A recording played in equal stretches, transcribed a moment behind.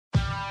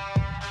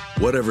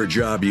Whatever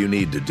job you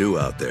need to do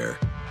out there,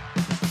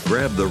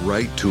 grab the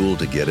right tool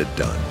to get it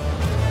done.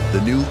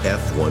 The new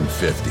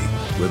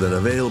F-150 with an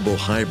available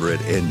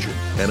hybrid engine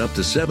and up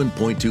to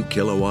 7.2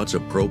 kilowatts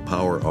of Pro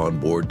Power on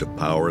board to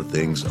power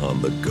things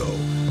on the go.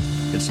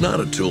 It's not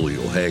a tool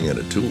you'll hang in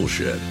a tool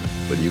shed,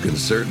 but you can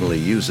certainly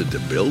use it to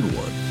build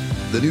one.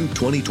 The new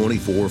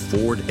 2024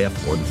 Ford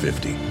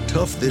F-150.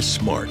 Tough this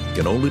smart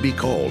can only be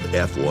called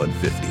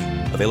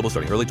F-150. Available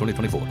starting early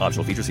 2024.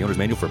 Optional features, the owner's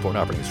manual for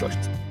important operating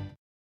instructions.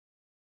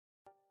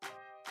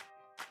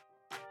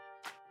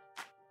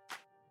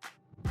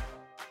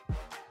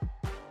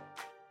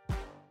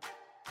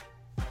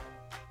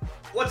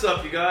 What's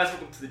up, you guys?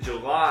 Welcome to the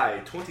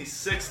July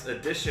 26th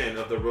edition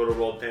of the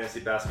Roto-World Fantasy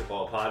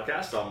Basketball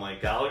Podcast. I'm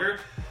Mike Gallagher.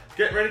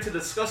 Getting ready to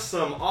discuss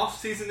some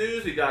off-season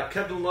news. We got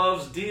Kevin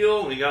Love's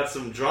deal. We got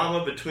some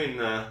drama between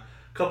a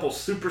couple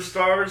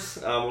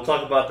superstars. We'll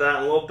talk about that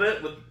in a little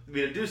bit. With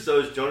me to do so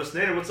is Jonas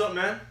Nader. What's up,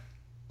 man?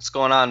 What's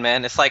going on,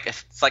 man? It's like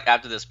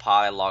after this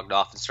pod, I logged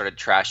off and started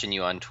trashing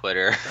you on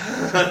Twitter.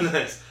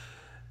 Nice.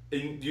 Are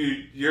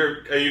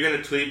you going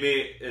to tweet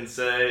me and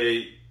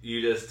say you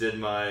just did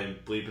my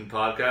bleeping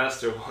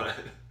podcast or what?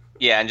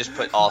 Yeah, and just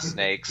put all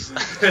snakes.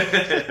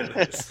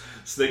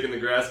 Snake in the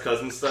grass,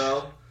 cousin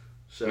style.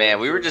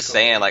 Man, we were just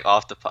saying,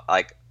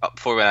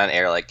 before we went on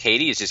air,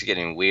 KD is just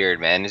getting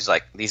weird, man. He's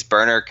these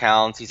burner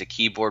accounts. He's a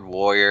keyboard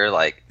warrior.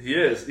 He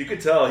is. You can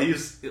tell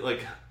he's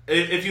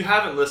if you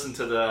haven't listened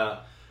to the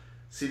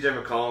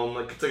CJ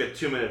McCollum, it's like a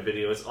 2-minute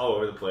video. It's all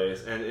over the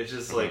place, and it's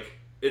just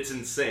it's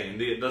insane.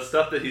 The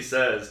stuff that he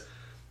says.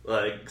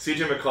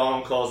 CJ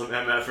McCollum calls him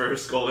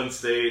MFers, Golden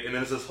State, and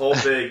then there's this whole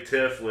big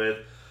tiff with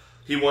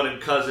he wanted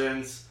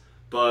Cousins,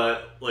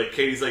 but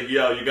Katie's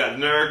yo, you got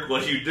Nurk,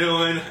 what are you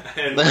doing?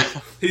 And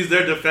he's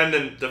there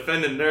defending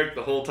Nurk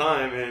the whole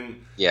time,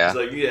 and yeah,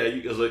 he's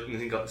you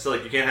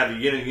can't have the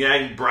yin and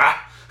yang, brah,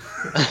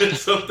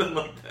 something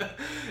like that.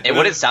 And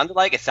what it sounded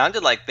like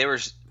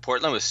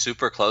Portland was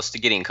super close to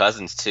getting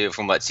Cousins too,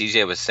 from what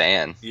CJ was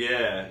saying.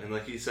 Yeah, and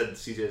he said,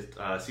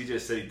 CJ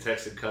said he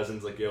texted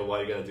Cousins yo,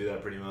 why you gotta do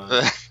that, pretty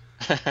much.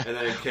 And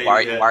then Katie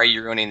why are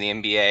you ruining the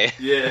NBA?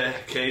 Yeah,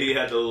 Katie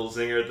had the little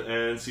zinger at the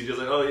end. CJ's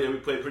oh yeah, we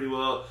played pretty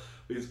well.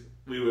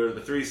 We were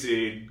the 3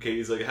 seed.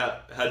 Katie's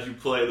how'd you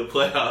play the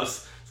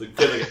playoffs? It's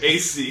played an 8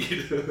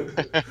 seed.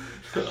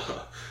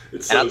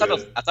 It's so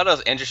good. I thought it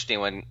was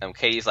interesting when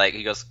Katie's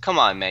he goes, come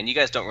on, man, you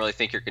guys don't really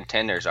think you're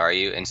contenders, are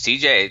you? And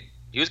CJ,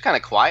 he was kind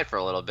of quiet for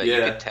a little bit.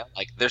 Yeah. You could tell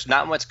there's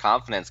not much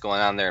confidence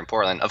going on there in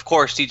Portland. Of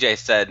course, CJ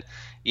said,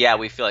 yeah,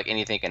 we feel like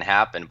anything can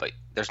happen, but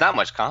there's not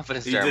much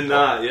confidence there. He did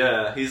not,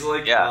 yeah. He's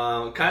you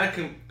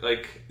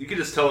could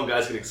just tell when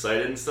guys get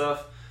excited and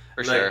stuff.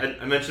 For sure.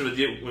 I mentioned with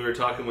you when we were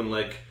talking when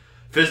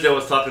Fizdale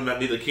was talking about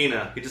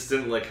Ntilikina, he just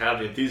didn't have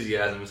the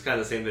enthusiasm. It was kind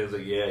of the same thing. It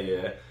was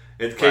yeah.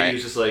 And Katie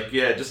was just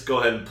yeah, just go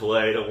ahead and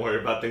play. Don't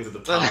worry about things at the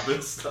top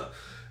and stuff.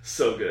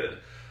 So good.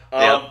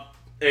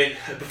 And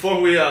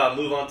before we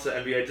move on to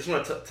NBA, I just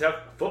want to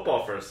talk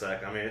football for a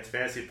sec. I mean, it's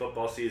fantasy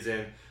football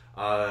season,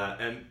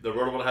 and the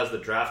Roto-World has the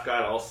draft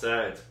guide all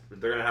set.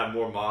 They're going to have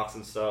more mocks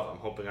and stuff. I'm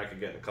hoping I can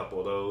get in a couple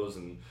of those,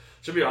 and it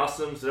should be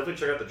awesome. So definitely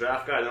check out the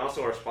draft guide, and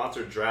also our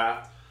sponsored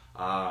Draft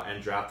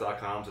and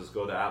Draft.com. Just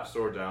go to the App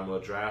Store,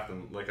 download Draft,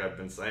 and like I've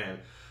been saying,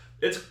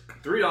 it's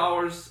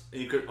 $3,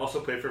 and you could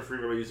also pay for free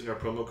by using our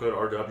promo code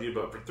RW.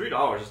 But for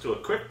 $3, just do a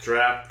quick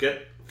draft,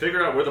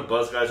 figure out where the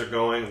buzz guys are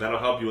going, and that'll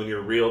help you in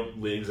your real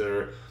leagues that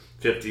are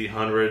 50,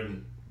 100,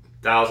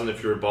 1,000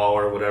 if you're a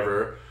baller or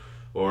whatever,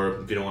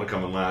 or if you don't want to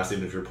come in last,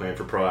 even if you're playing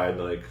for pride,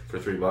 for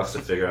 $3 to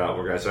figure out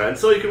where guys are at, and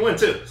still you can win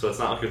too. So it's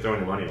not like you're throwing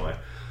your money away.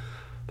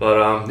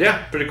 But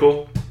yeah, pretty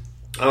cool.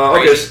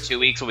 Okay. 2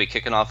 weeks we'll be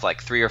kicking off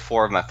 3 or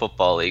 4 of my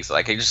football leagues.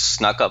 It just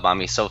snuck up on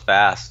me so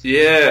fast.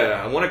 Yeah,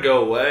 I want to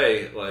go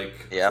away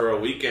for a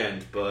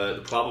weekend, but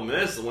the problem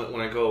is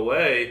when I go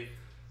away,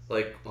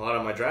 a lot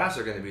of my drafts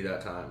are going to be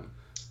that time.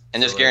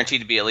 And there's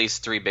guaranteed to be at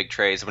least 3 big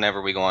trades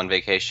whenever we go on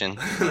vacation.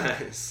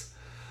 Nice.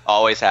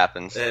 Always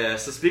happens. Yeah,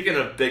 so speaking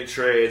of big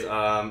trades,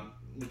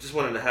 we just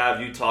wanted to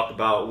have you talk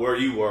about where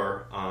you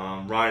were.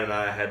 Ryan and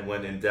I had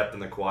went in depth in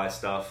the Kawhi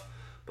stuff,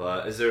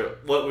 but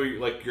what were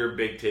your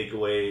big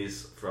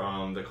takeaways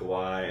from the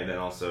Kawhi, and then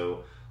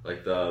also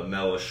the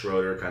Melo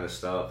Schroeder kind of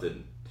stuff?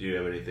 Do you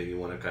have anything you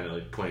want to kind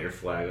of point your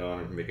flag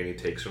on or make any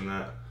takes from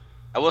that?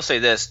 I will say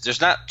this: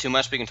 there's not too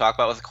much we can talk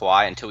about with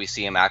Kawhi until we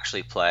see him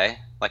actually play,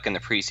 in the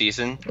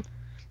preseason,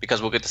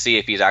 because we'll get to see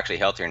if he's actually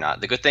healthy or not.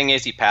 The good thing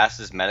is he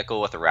passes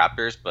medical with the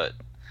Raptors, but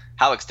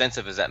how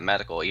extensive is that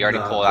medical? He already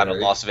pulled out of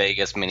Las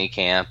Vegas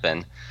minicamp,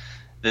 and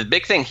the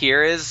big thing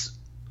here is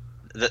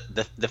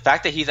the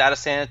fact that he's out of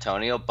San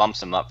Antonio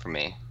bumps him up for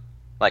me.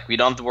 We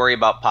don't have to worry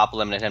about Pop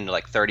limiting him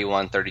to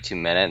 31, 32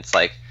 minutes.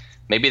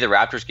 Maybe the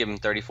Raptors give him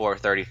 34 or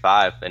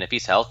 35, and if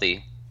he's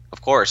healthy, of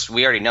course,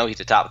 we already know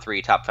he's a top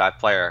 3, top 5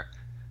 player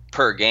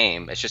per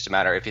game. It's just a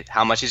matter of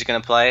how much he's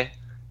going to play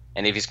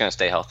and if he's going to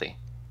stay healthy.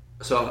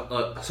 So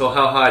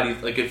how high do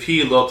you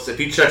if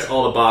he checks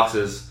all the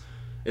boxes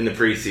in the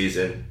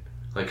preseason,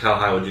 how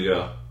high would you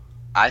go?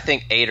 I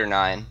think 8 or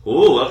 9.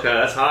 Ooh, okay,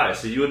 that's high.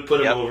 So you would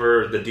put him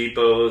over the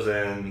Depots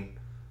and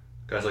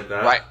Guys like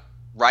that.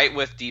 Right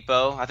with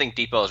Depot. I think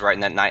Depot is right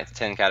in that 9th,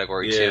 10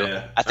 category too.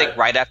 I think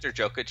right after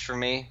Jokic for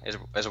me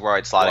is where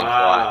I'd slot in Kawhi.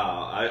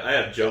 I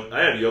have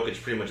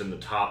Jokic pretty much in the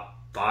top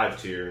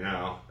 5 tier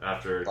now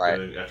after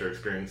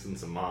experiencing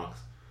some mocks.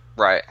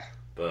 Right.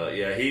 But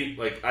yeah,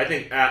 I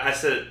think I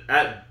said it,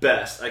 at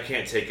best I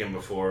can't take him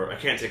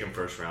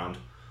first round.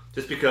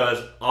 Just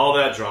because all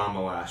that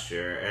drama last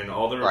year and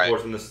all the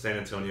reports from the San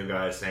Antonio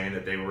guys saying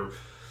that they were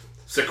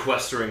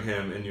sequestering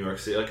him in New York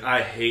City. Like,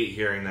 I hate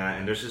hearing that,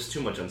 and there's just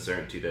too much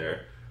uncertainty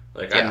there.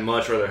 Like, I'd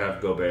much rather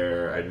have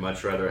Gobert. I'd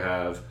rather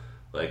have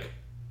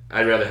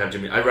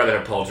Jimmy. I'd rather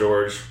have Paul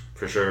George,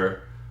 for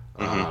sure.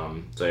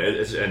 Mm-hmm.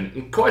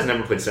 And Kawhi's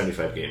never played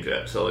 75 games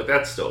yet, so like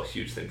that's still a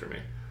huge thing for me.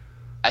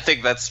 I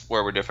think that's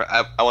where we're different.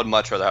 I would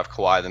much rather have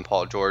Kawhi than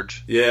Paul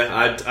George.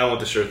 Yeah, I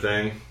want the sure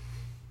thing.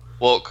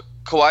 Well,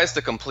 Kawhi's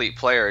the complete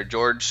player.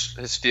 George,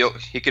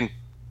 he can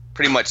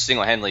pretty much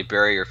single-handedly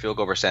bury your field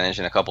goal percentage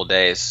in a couple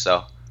days.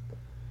 So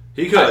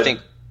he could. I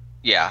think,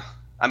 yeah.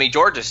 I mean,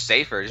 George is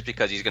safer just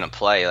because he's going to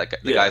play. Like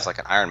the guy's like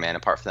an Iron Man,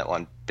 apart from that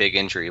one big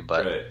injury.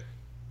 But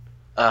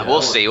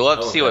we'll see. We'll have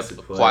to see what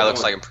Kawhi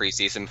looks like in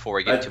preseason before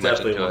we get too much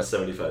into it. I definitely want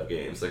 75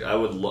 games. Like I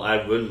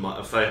wouldn't mind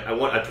if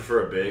I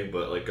prefer a big,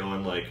 but like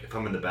going like if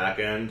I'm in the back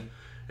end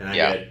and I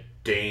get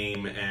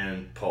Dame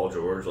and Paul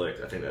George,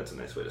 like I think that's a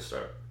nice way to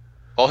start.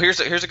 Well, here's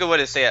a good way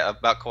to say it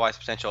about Kawhi's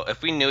potential.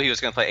 If we knew he was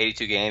going to play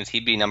 82 games,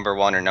 he'd be number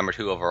 1 or number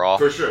 2 overall.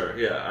 For sure,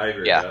 yeah, I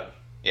agree with that.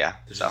 Yeah,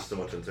 there's just so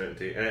much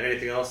uncertainty. And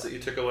anything else that you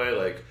took away?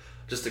 Like,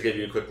 just to give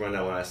you a quick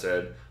rundown, when I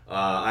said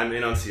I'm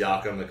in on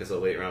Siakam, like as a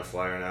late round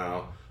flyer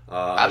now.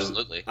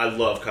 Absolutely, I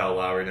love Kyle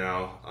Lowry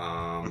now,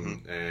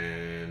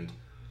 and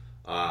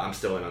I'm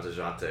still in on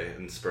DeJounte.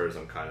 And Spurs,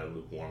 I'm kind of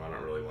lukewarm. I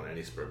don't really want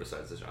any Spur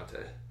besides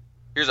DeJounte.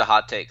 Here's a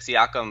hot take: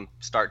 Siakam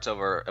starts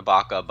over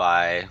Ibaka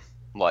by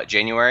what,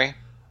 January?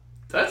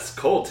 That's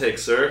cold take,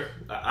 sir.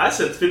 I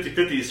said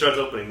 50-50 he starts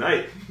opening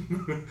night.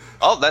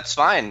 Oh, that's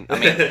fine. I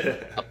mean,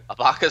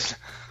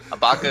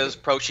 Ibaka's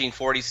approaching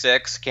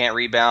 46, can't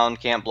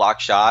rebound, can't block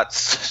shots.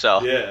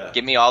 So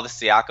give me all the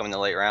Siakam in the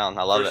late round.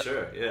 I love it. For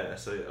sure, yeah.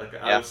 So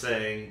I was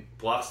saying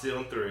block, steal,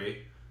 and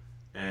 3,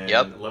 and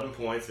 11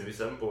 points, maybe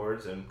 7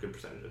 boards, and good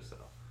percentages. So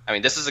I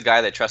mean, this is a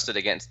guy they trusted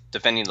against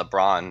defending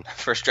LeBron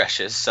for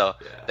stretches, so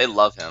they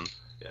love him.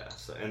 Yeah.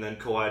 So and then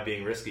Kawhi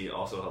being risky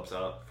also helps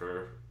out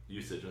for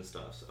usage and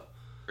stuff. So.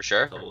 For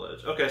sure. Double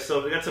edge. Okay,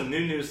 so we got some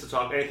new news to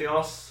talk. Anything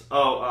else?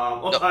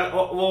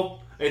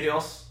 Anything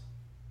else?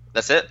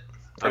 That's it.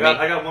 I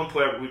got one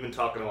player we've been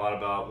talking a lot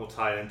about. We'll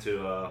tie it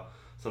into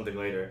something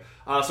later.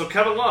 So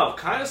Kevin Love,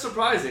 kind of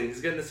surprising. He's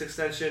getting this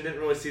extension.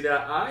 Didn't really see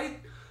that.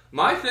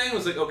 My thing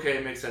was like, okay,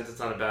 it makes sense. It's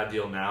not a bad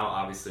deal now.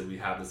 Obviously, we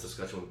have this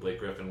discussion with Blake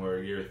Griffin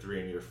where year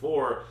 3 and year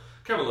 4,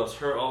 Kevin Love's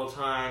hurt all the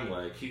time.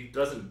 Like, he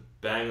doesn't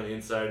bang on the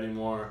inside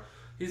anymore.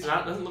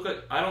 Doesn't look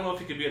like. I don't know if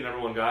he could be a number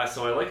 1 guy.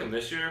 So I like him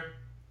this year.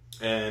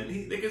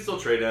 And they can still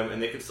trade him,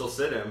 and they can still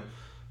sit him.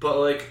 But,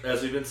 like,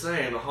 as we've been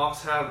saying, the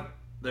Hawks have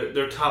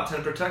their top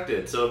 10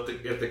 protected. So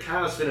if the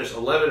Cavs finish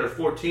 11 or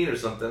 14 or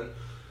something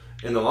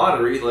in the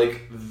lottery,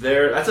 like,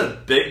 that's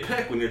a big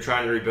pick when you're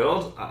trying to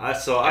rebuild. I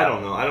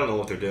don't know. I don't know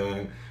what they're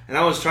doing. And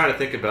I was trying to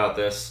think about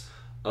this,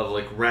 of,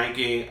 like,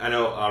 ranking. I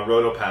know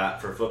Rotopat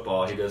for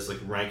football, he does, like,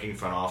 ranking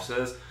front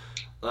offices.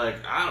 Like,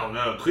 I don't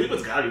know.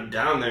 Cleveland's got to be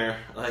down there.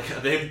 Like,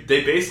 they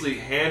basically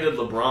handed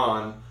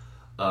LeBron...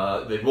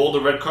 they rolled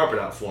the red carpet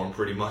out for him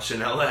pretty much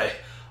in LA.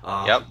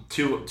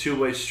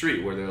 Two-way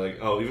street where they're like,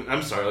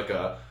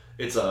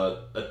 it's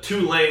a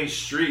 2-lane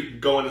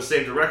street going the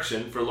same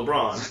direction for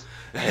LeBron.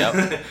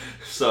 Yep.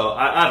 So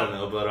I don't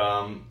know,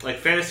 but like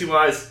fantasy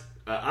wise,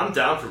 I'm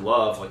down for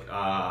Love. Like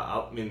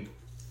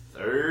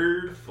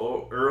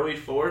early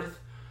 4th.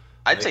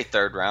 I'd say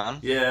 3rd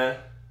round. Yeah.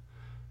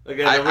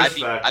 Again, the risk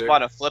factor. I'd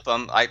want to flip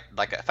him.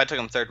 If I took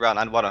him 3rd round,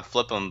 I'd want to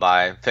flip him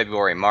by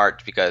February,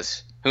 March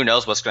because. Who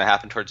knows what's going to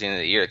happen towards the end of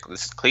the year?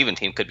 This Cleveland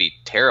team could be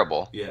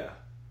terrible. Yeah.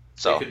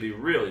 So it could be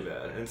really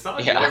bad. And it's not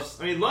like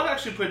Love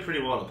actually played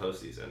pretty well in the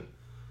postseason.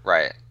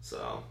 Right.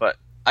 So. But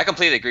I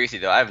completely agree with you,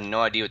 though. I have no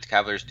idea what the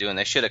Cavaliers are doing.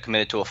 They should have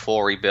committed to a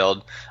full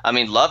rebuild. I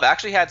mean, Love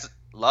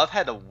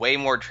had a way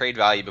more trade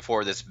value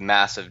before this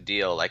massive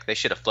deal. Like, they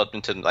should have flipped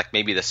into, like,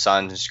 maybe the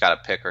Suns just got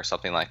a pick or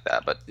something like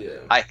that. But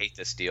I hate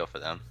this deal for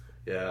them.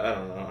 Yeah, I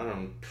don't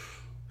know.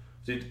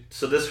 Dude,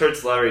 so this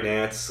hurts Larry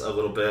Nance a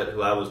little bit,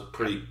 who I was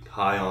pretty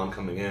high on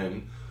coming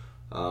in.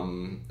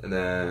 And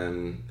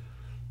then,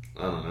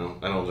 I don't know.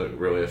 I don't know if it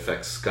really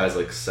affects guys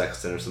like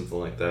Sexton or something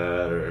like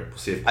that. Or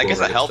see if I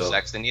guess it helps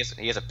Sexton. He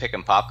has a pick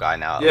and pop guy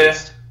now, at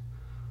least.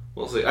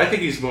 We'll see. I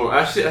think he's more...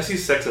 Actually, I see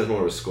Sexton as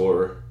more of a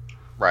scorer.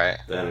 Right.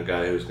 Than a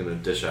guy who's going to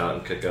dish out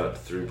and kick out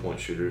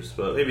 3-point shooters.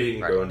 But maybe he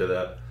can grow into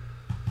that.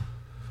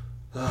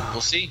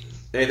 We'll see.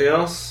 Anything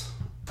else?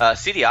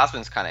 C.D.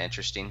 Osman's kind of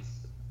interesting.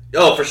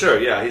 Oh, for sure,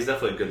 yeah. He's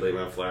definitely a good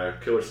late-round flyer.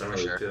 Killer Summer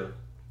League, too.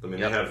 I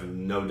mean, they have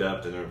no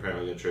depth, and they're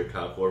apparently going to trade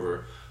Kyle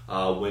Korver.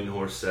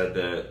 Windhorst said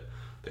that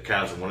the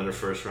Cavs wanted their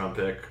first-round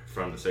pick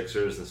from the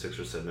Sixers, and the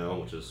Sixers said no,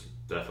 which is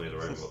definitely the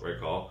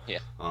right call. Yeah.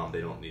 They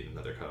don't need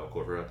another Kyle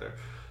Korver out there.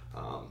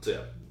 So,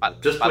 yeah. By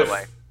the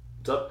way,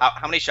 What's up?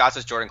 How many shots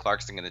is Jordan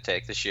Clarkson going to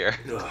take this year?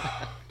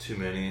 Too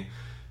many.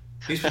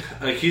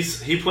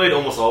 He played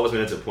almost all of his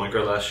minutes at point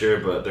guard last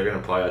year, but they're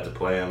gonna probably have to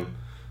play him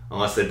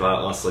unless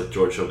like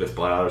George Hill gets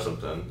bought out or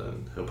something.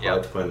 Then he'll probably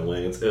have to play in the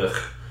wings. Ugh.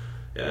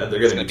 Yeah, they're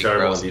gonna be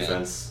terrible on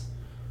defense.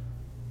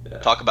 Yeah.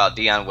 Talk about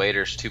Dion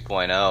Waiters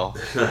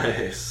 2.0.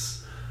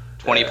 Nice.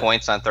 20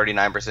 points on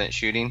 39%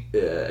 shooting.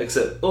 Yeah,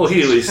 except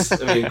he at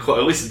least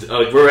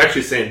we're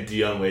actually saying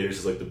Dion Waiters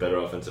is like the better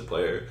offensive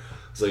player.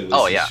 It's like at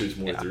least he shoots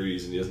more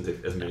threes and he doesn't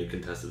take as many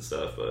contested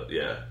stuff. But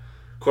yeah.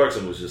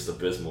 Clarkson was just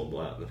abysmal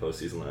in the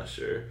postseason last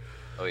year.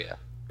 Oh, yeah.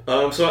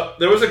 So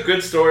there was a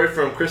good story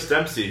from Chris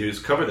Dempsey, who's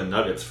covered the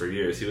Nuggets for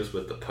years. He was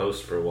with the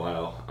Post for a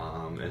while,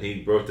 and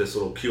he wrote this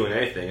little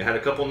Q&A thing. It had a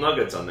couple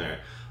Nuggets on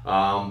there.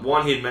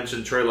 One, he had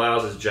mentioned Trey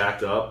Lyles is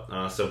jacked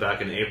up. So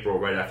back in April,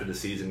 right after the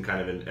season, kind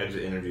of in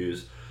exit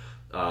interviews,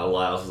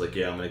 Lyles was like,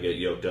 yeah, I'm going to get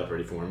yoked up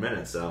ready for more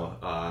minutes.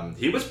 So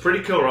he was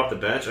pretty killer off the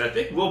bench. And I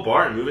think Will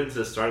Barton moving into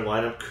the starting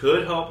lineup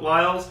could help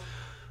Lyles.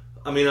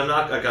 I mean, I'm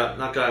not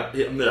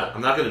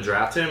going to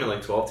draft him in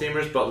like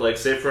 12-teamers, but like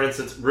say for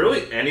instance,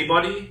 really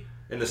anybody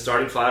in the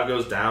starting five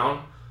goes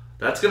down,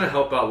 that's going to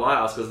help out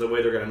Lyles because the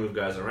way they're going to move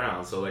guys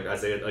around. So like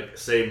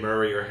say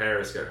Murray or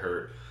Harris get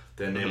hurt,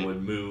 then they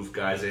would move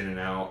guys in and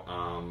out,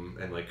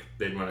 and like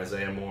they'd run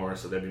Isaiah more,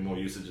 so there'd be more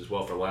usage as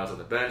well for Lyles on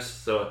the bench.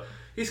 So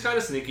he's kind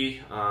of sneaky.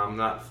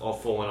 Not all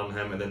full in on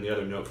him. And then the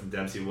other note from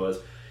Dempsey was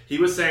he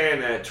was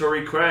saying that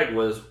Torrey Craig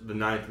was the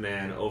ninth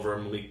man over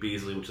Malik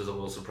Beasley, which is a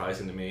little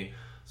surprising to me.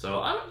 So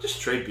I would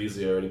just trade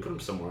Beasley already, put him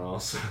somewhere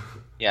else.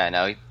 Yeah, I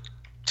know.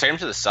 Trade him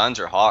to the Suns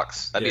or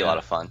Hawks. That'd be a lot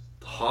of fun.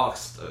 The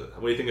Hawks.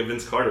 What do you think of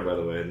Vince Carter, by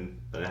the way?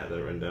 I had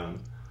that written down.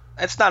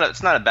 It's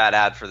not a bad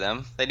ad for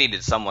them. They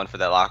needed someone for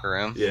that locker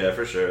room. Yeah,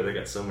 for sure. They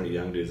got so many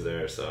young dudes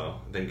there, so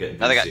they get.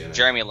 Now they got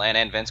Jeremy Lin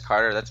and Vince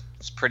Carter.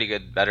 That's pretty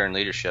good veteran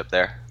leadership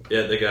there.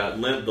 Yeah, they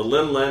got the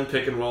Lin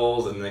pick and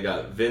rolls, and they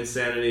got Vince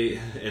Sanity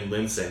and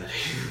Lin Sanity.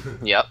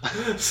 Yep.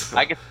 So.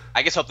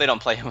 I guess hope they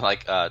don't play him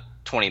like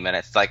 20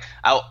 minutes. Like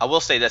I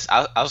will say this,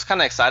 I was kind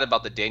of excited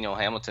about the Daniel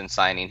Hamilton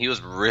signing. He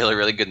was really,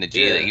 really good in the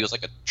G League. He was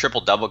like a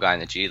triple-double guy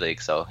in the G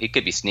League, so he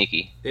could be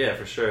sneaky. Yeah,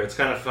 for sure. It's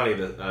kind of funny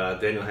that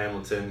Daniel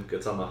Hamilton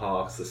gets on the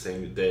Hawks the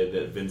same day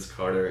that Vince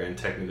Carter and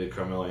technically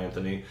Carmelo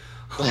Anthony.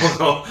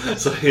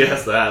 So he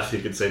has that,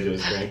 he could say to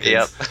his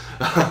grandkids.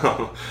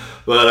 Yep.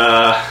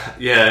 But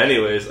yeah,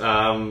 anyways.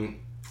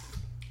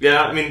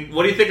 Yeah, I mean,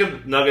 what do you think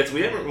of Nuggets?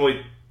 We haven't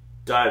really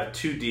dived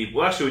too deep.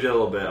 Well, actually, we did a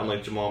little bit on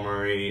like Jamal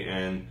Murray,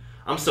 and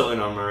I'm still in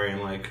on Murray,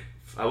 and like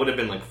I would have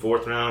been like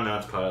 4th round. Now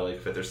it's probably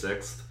like 5th or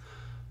 6th.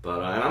 But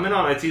and I'm in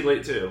on IT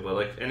late too. But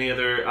like any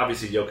other,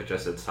 obviously Jokic, I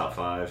said top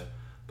 5.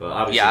 But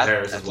obviously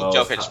Harris as well.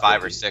 Jokic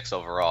 5 or 6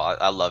 overall.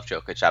 I love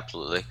Jokic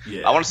absolutely.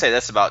 Yeah. I want to say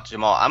this about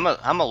Jamal. I'm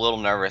a little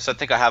nervous. I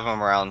think I have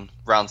him around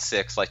round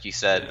 6, like you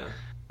said.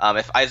 Yeah.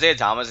 If Isaiah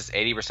Thomas is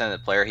 80% of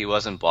the player he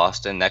was in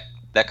Boston, that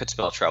could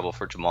spell trouble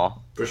for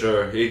Jamal. For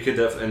sure, he could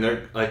definitely. And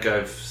they're like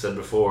I've said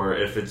before,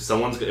 if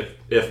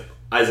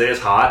Isaiah's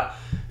hot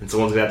and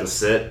someone's gonna have to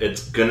sit,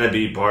 it's gonna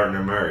be Barton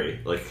or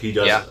Murray. Like he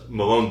does. Yeah.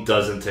 Malone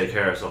doesn't take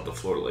Harris off the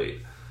floor late.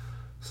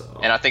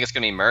 So. And I think it's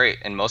gonna be Murray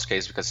in most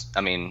cases because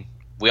I mean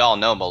we all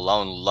know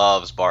Malone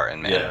loves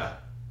Barton, man. Yeah,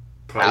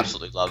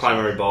 absolutely loves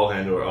primary ball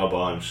handler a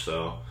bunch.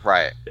 So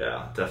right.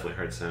 Yeah, definitely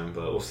hurts him.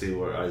 But we'll see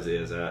where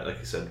Isaiah's at. Like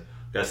you said,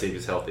 gotta see if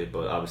he's healthy.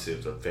 But obviously, it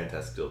was a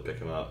fantastic deal to pick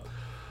him up.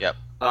 Yep.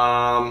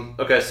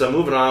 Okay, so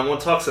moving on, we'll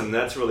talk some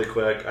Nets really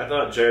quick. I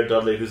thought Jared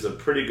Dudley, who's a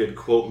pretty good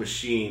quote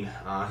machine,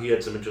 he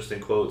had some interesting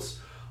quotes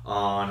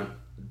on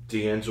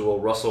D'Angelo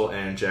Russell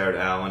and Jared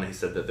Allen. He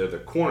said that they're the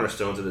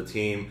cornerstones of the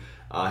team.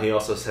 He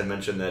also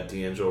mentioned that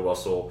D'Angelo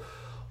Russell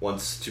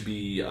wants to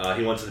be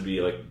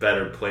like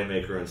better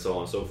playmaker and so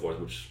on and so forth,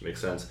 which makes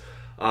sense.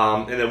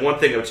 And then one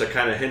thing which I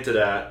kind of hinted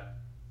at,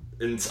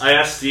 and I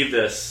asked Steve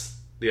this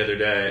the other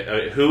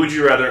day, who would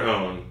you rather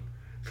own?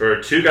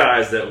 For 2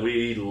 guys that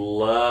we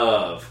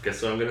love,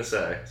 guess what I'm gonna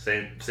say?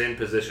 Same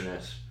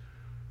position-ish.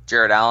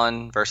 Jared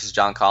Allen versus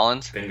John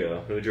Collins.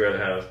 Bingo. Who would you rather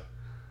have?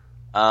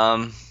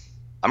 I'm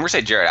gonna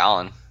say Jared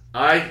Allen.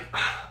 I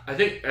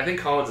think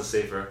Collins is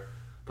safer,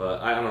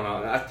 but I don't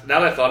know.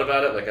 Now that I thought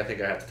about it, like I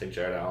think I have to take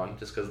Jared Allen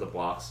just because of the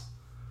blocks.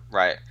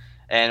 Right,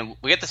 and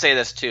we get to say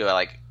this too.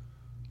 Like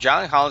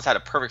John Collins had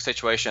a perfect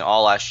situation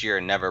all last year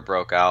and never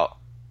broke out.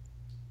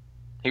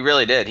 He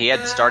really did. He had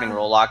the starting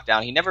role locked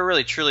down. He never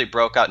really truly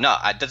broke out. No,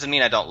 it doesn't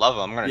mean I don't love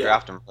him. I'm going to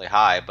draft him really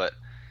high, but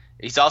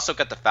he's also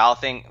got the foul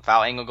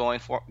angle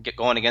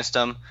going against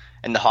him.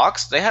 And the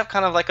Hawks, they have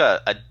kind of like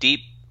a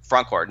deep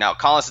front court. Now,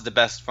 Collins is the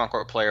best front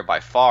court player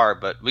by far,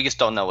 but we just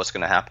don't know what's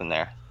going to happen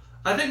there.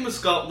 I think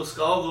Muscala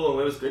though,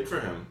 it was big for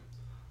him.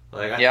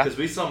 Because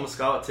we saw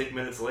Muscala take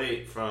minutes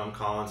late from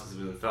Collins because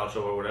he was in foul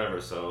trouble or whatever.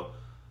 So,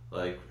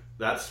 like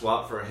that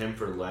swap for him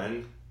for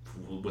Len.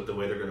 With the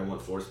way they're going to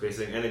want floor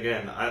spacing. And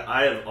again,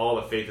 I have all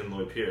the faith in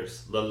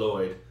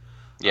Lloyd.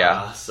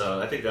 Yeah. So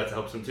I think that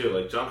helps him too.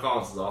 Like John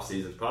Collins'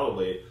 offseason is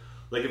probably,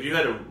 like if you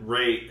had to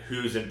rate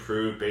who's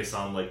improved based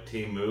on like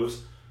team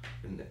moves,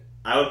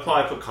 I would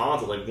probably put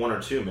Collins at like 1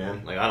 or 2,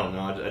 man. Like I don't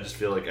know. I just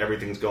feel like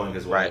everything's going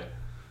his way. Right.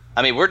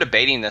 I mean, we're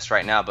debating this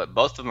right now, but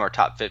both of them are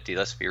top 50.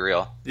 Let's be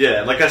real.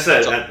 Yeah, like I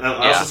said,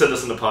 I also said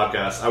this in the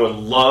podcast. I would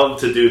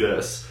love to do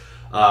this.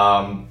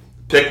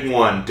 Pick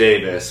 1,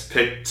 Davis.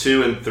 Pick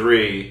 2 and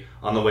 3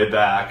 on the way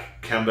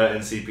back, Kemba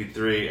and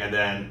CP3, and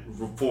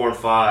then 4 and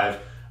 5,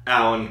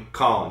 Allen,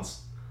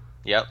 Collins.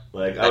 Yep.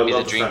 Like That'd I would be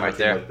love the to dream find right a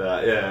team there. like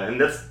that. Yeah, and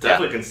that's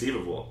definitely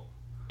conceivable.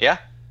 Yeah.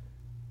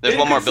 There's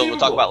one more build we'll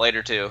talk Inconceivable. about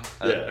later too.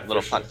 A Yeah,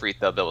 little for sure. punt free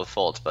throw build with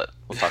Fultz, but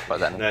we'll talk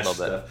about that in a Nice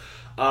little bit. stuff.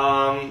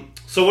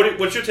 So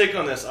what's your take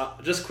on this?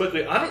 Just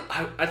quickly,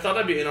 I thought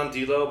I'd be in on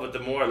D'Lo, but the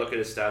more I look at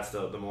his stats,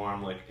 though, the more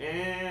I'm like,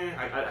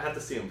 I have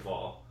to see him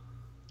fall.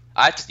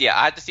 I have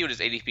to see what his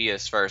ADP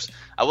is first.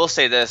 I will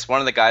say this: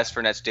 one of the guys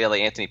for Nets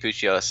Daily, Anthony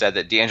Puccio, said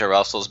that D'Angelo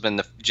Russell's been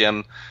the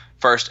gym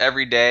first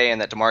every day, and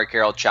that DeMar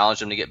Carroll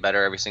challenged him to get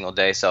better every single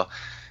day. So,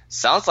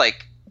 sounds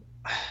like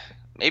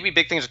maybe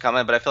big things are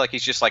coming, but I feel like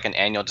he's just like an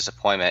annual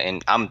disappointment.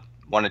 And I'm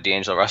one of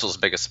D'Angelo Russell's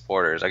biggest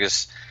supporters. I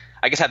guess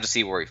have to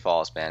see where he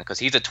falls, man, because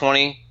he's a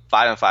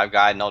 25-5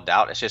 guy, no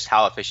doubt. It's just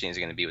how efficient he's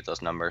going to be with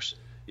those numbers.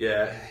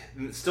 Yeah,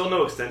 still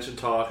no extension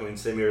talk. I mean,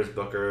 same year as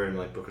Booker, and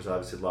like Booker's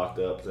obviously locked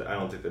up. I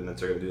don't think the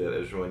Nets are going to do that.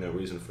 There's really no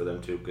reason for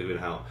them to, given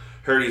how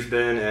hurt he's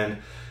been and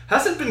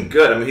hasn't been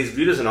good. I mean, he's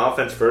viewed as an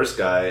offense-first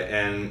guy,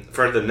 and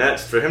for the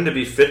Nets, for him to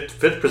be fifth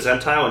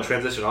percentile in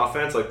transition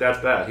offense, like that's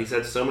bad. He's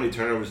had so many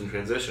turnovers in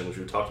transition, which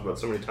we've talked about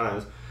so many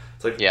times.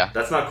 It's like,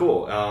 that's not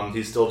cool.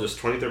 He's still just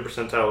 23rd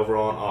percentile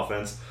overall in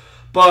offense.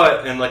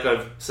 But, and like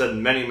I've said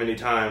many, many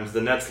times,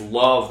 the Nets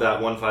love that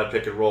 1-5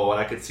 pick and roll,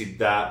 and I could see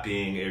that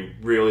being a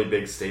really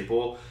big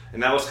staple.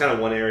 And that was kind of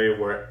one area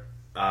where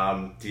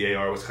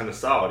DAR was kind of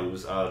solid. He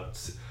was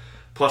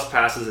plus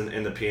passes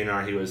in the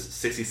PNR. He was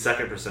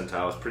 62nd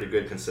percentile. It was pretty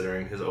good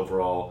considering his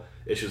overall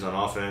issues on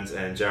offense.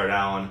 And Jared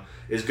Allen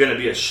is going to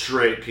be a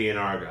straight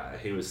PNR guy.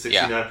 He was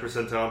 69th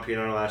percentile in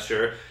PNR last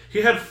year.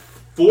 He had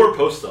 4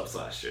 post-ups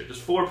last year,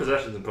 just 4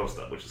 possessions in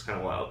post-up, which is kind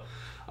of wild.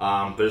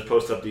 But his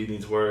post-up D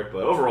needs work.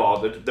 But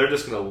overall, they're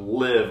just going to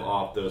live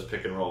off those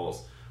pick and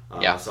rolls.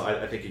 So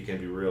I think he can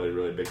be really,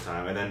 really big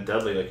time. And then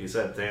Dudley, like you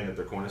said, saying that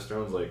they're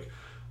cornerstones. Like,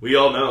 we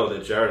all know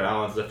that Jared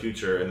Allen's the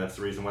future, and that's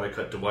the reason why they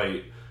cut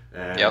Dwight.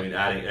 And I mean,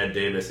 adding Ed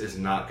Davis is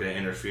not going to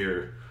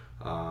interfere.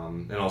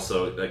 And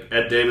also, like,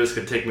 Ed Davis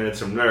could take minutes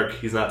from Nurk.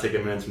 He's not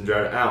taking minutes from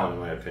Jared Allen, in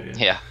my opinion.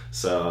 Yeah.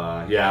 So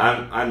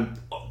I'm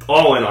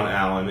all in on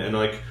Allen, and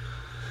like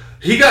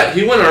he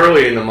went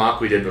early in the mock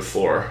we did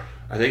before.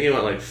 I think he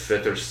went like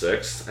 5th or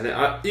 6th.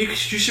 And you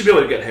should be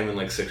able to get him in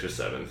like 6th or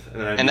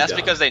 7th. And that's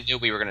because they knew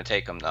we were going to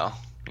take him, though.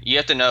 You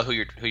have to know who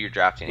you're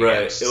drafting right.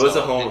 against. It was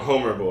a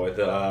Homer boy,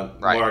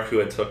 Mark, who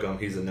had took him.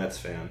 He's a Nets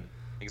fan.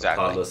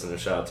 Exactly. Pod listener.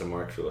 Shout out to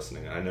Mark for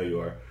listening. I know you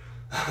are.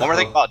 One more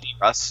thing about D.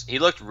 Russ. He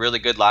looked really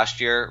good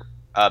last year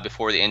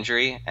before the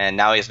injury, and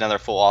now he has another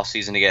full off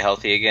season to get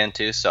healthy again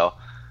too. So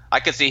I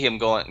could see him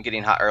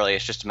getting hot early.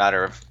 It's just a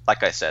matter of,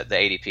 like I said, the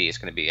ADP is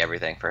going to be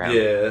everything for him.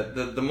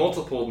 Yeah, the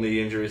multiple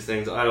knee injuries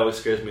things, that always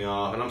scares me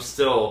off. And I'm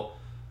still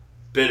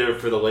bitter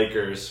for the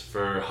Lakers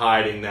for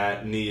hiding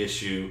that knee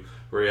issue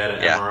where he had an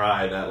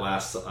MRI that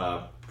last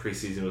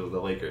preseason with the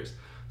Lakers.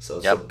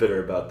 So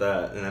bitter about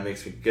that. And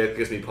that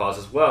gives me pause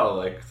as well.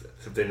 Like,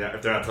 if they're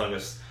not telling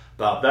us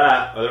about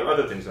that, are there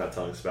other things they're not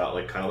telling us about?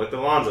 Like, kind of like the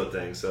Lonzo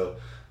thing. So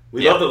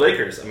we love the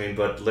Lakers. I mean,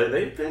 but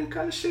they've been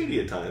kind of shady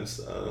at times.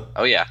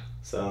 Oh, yeah.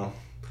 So,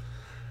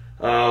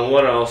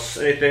 what else?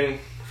 Anything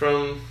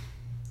from...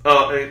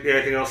 Oh,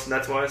 anything else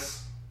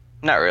Nets-wise?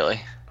 Not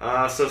really.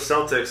 So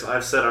Celtics,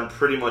 I've said I'm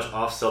pretty much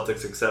off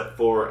Celtics except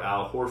for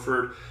Al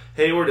Horford.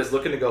 Hayward is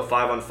looking to go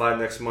 5-on-5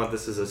 next month.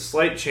 This is a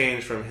slight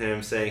change from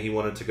him saying he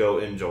wanted to go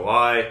in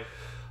July.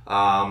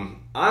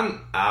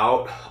 I'm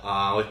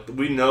out.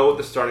 We know what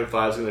the starting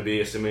five is going to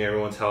be, assuming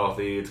everyone's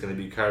healthy. It's going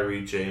to be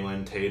Kyrie,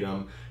 Jalen,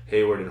 Tatum,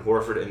 Hayward, and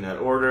Horford in that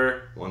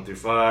order, 1 through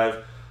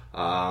 5.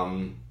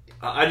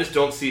 I just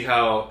don't see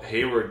how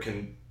Hayward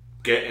can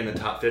get in the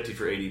top 50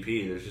 for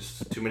ADP. There's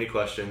just too many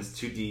questions,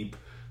 too deep.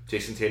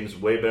 Jason Tatum's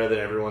way better than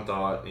everyone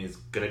thought. He's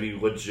going to be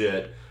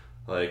legit.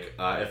 Like,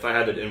 if I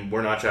had to, and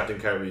we're not drafting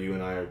Kyrie, you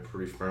and I are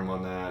pretty firm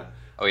on that.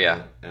 Oh,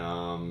 yeah.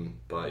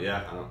 But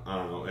yeah, I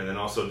don't know. And then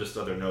also just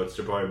other notes,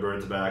 Jabari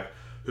Bird's back,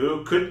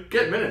 who could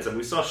get minutes. And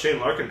we saw Shane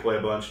Larkin play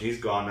a bunch, and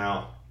he's gone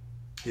now.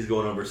 He's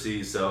going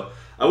overseas. So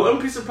I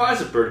wouldn't be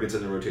surprised if Bird gets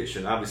in the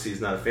rotation. Obviously,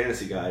 he's not a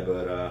fantasy guy,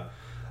 but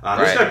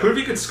this guy proved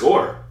he could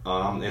score.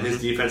 And his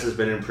defense has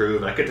been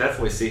improved. I could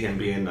definitely see him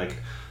being like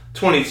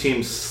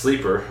 20-team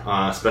sleeper,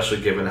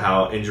 especially given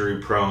how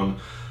injury-prone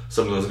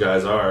some of those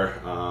guys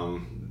are.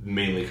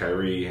 Mainly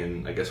Kyrie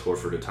and I guess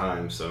Horford at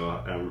times. So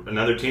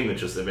another team that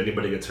just, if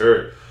anybody gets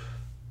hurt,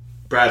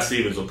 Brad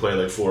Stevens will play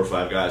like 4 or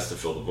 5 guys to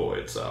fill the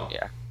void. So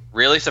yeah,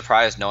 really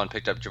surprised no one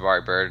picked up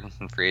Jabari Bird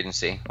in free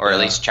agency, or at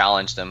least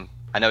challenged him.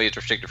 I know he's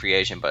restricted free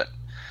agent, but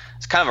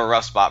it's kind of a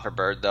rough spot for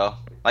Bird, though.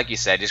 Like you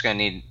said, he's going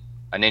to need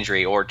an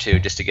injury or two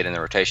just to get in the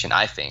rotation,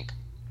 I think.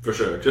 For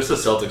sure. Just the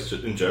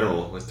Celtics in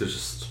general. Like, there's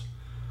just...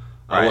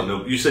 I don't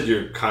know. You said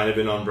you're kind of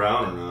in on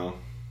Brown, or no?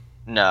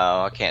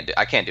 No,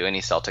 I can't do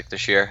any Celtic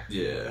this year.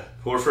 Yeah.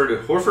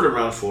 Horford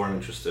around 4, I'm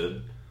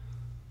interested.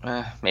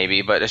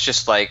 Maybe, but it's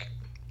just like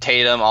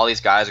Tatum, all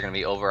these guys are going to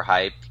be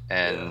overhyped,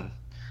 and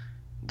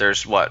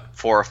there's 4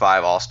 or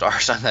 5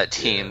 All-Stars on that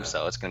team,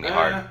 so it's going to be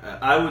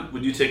hard.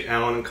 Would you take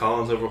Allen and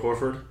Collins over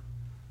Horford?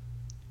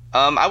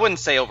 I wouldn't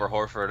say over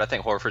Horford. I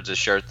think Horford's a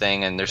sure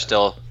thing, and there's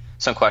still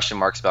some question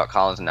marks about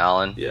Collins and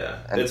Allen. Yeah,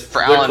 and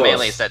for Allen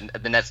mainly, it's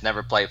that the Nets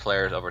never play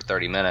players over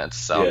 30 minutes.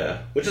 So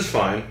yeah, which is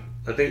fine.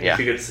 I think if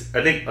he gets,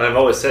 I think I've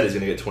always said he's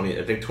going to get 20.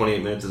 I think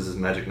 28 minutes is his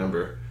magic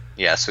number.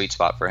 Yeah, sweet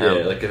spot for him.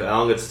 Yeah, like if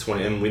Allen gets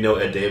 20, and we know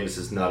Ed Davis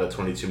is not a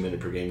 22-minute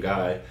per game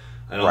guy.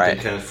 I don't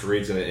think Kenneth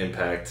Faried's going to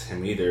impact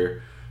him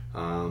either.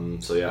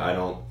 So yeah, I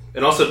don't.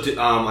 And also,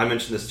 I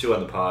mentioned this too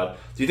on the pod.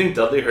 Do you think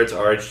Dudley hurts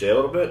RHJ a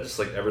little bit, just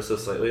like ever so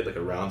slightly, like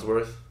a round's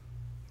worth?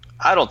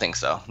 I don't think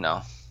so.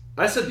 No.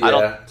 I said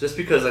yeah, just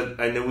because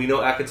we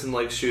know Atkinson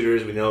likes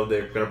shooters. We know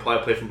they're going to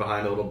probably play from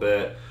behind a little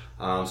bit.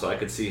 So I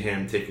could see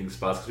him taking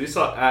spots because we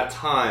saw at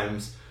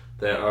times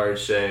that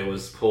RHJ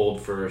was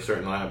pulled for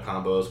certain lineup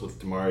combos with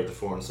DeMario at the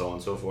 4 and so on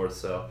and so forth.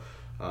 So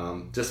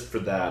just for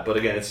that, but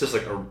again, it's just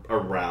like a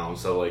round.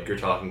 So like you're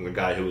talking a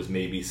guy who was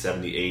maybe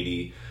 70,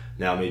 80,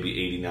 now maybe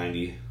 80,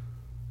 90.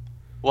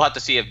 We'll have to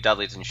see if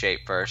Dudley's in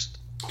shape first.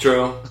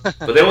 True,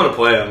 but they want to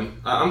play him.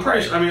 I'm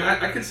pretty sure. I mean,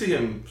 I could see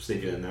him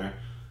sneaking in there.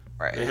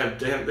 Right. They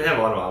have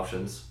a lot of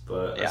options,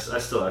 but I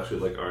still actually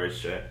like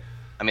RHJ.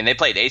 I mean, they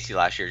played AC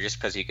last year just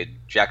because he could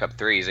jack up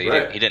threes. He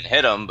didn't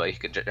hit them, but he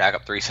could jack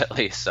up threes at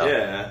least. So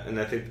yeah, and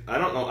I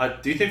don't know.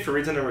 Do you think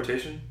Faried's in a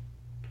rotation?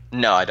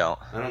 No, I don't.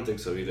 I don't think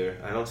so either.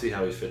 I don't see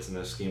how he fits in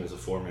this scheme as a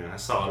 4-man. I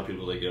saw a lot of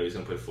people like, he's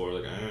gonna play 4.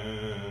 Like,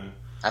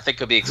 I think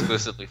he'll be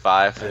exclusively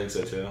 5. I think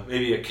so too.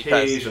 Maybe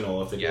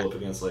occasional if they go up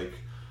against like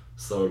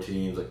slower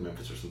teams like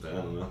Memphis or something.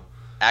 I don't know.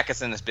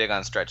 Atkinson is big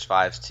on stretch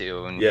 5s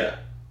too, and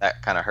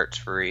that kind of hurts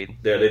Faried.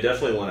 Yeah, they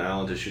definitely want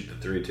Allen to shoot the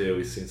 3 too.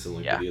 We've seen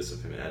some videos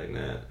of him adding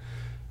that.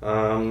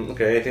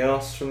 Okay, anything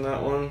else from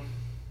that one?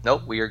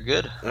 Nope, we are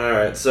good. All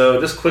right, so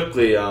just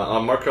quickly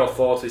on Markelle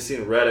Fultz, we've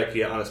seen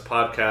Redick on his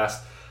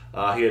podcast.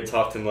 He had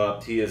talked him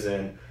up. He is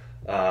in.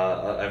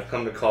 I've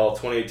come to call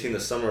 2018 the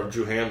summer of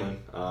Drew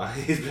Hanlon.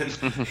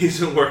 He's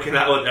been working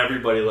out with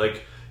everybody.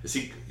 Like, is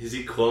he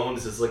cloned?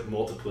 Is this like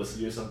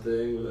multiplicity or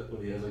something?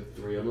 When he has like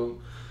 3 of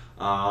them.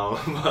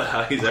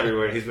 But he's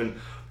everywhere.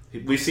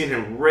 We've seen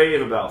him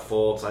rave about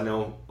Fultz. I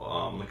know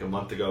like a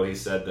month ago he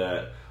said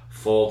that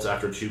Fultz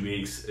after 2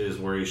 weeks is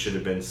where he should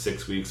have been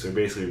 6 weeks. They're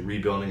basically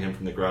rebuilding him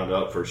from the ground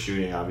up for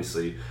shooting.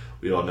 Obviously,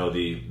 we all know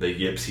the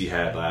yips he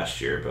had last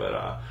year,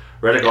 but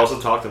Redick also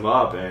talked him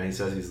up, and he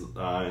says he's in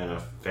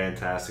a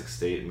fantastic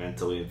state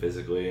mentally and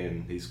physically,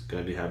 and he's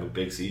going to have a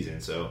big season.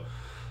 So,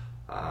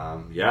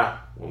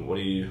 what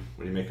do you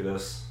make of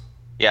this?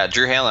 Yeah,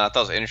 Drew Hanlon, I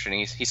thought it was interesting.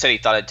 He said he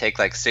thought it'd take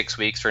like 6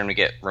 weeks for him to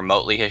get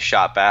remotely his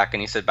shot back,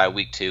 and he said by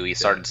week 2 he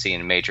started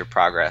seeing major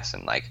progress.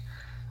 And like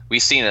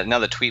we've seen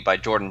another tweet by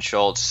Jordan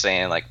Schultz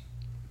saying like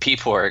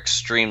people are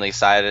extremely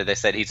excited. They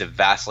said he's a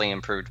vastly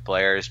improved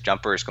player. His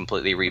jumper is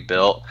completely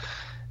rebuilt,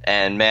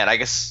 and man,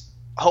 I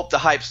hope the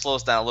hype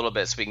slows down a little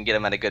bit so we can get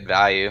him at a good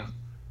value,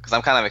 because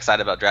I'm kind of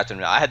excited about drafting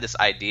him now. I had this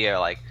idea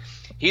like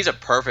he's a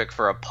perfect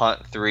for a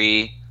punt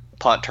 3.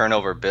 Punt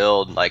turnover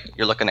build. Like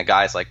you're looking at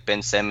guys like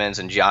Ben Simmons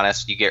and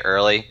Giannis you get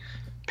early,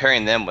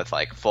 pairing them with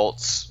like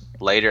Fultz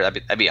later,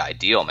 that'd be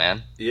ideal,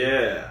 man.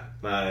 Yeah,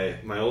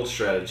 my old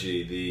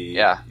strategy, the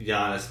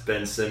Giannis,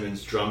 Ben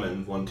Simmons,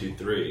 Drummond 1, 2,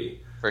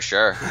 3 for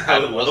sure. I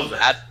would love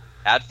that.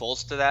 Add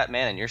Fultz to that,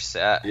 man, and you're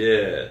set.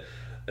 Yeah,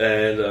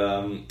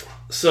 and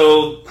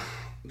so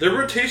their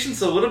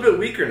rotation's a little bit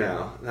weaker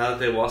now that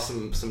they lost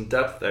some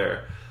depth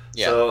there.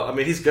 Yeah. So I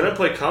mean he's gonna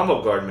play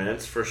combo guard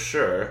minutes for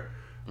sure.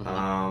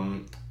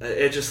 Mm-hmm.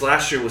 It just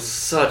last year was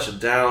such a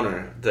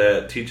downer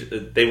that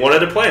they wanted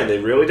to play him, they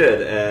really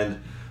did,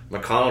 and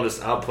McConnell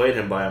just outplayed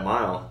him by a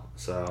mile.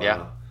 So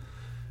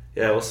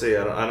we'll see.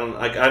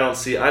 I don't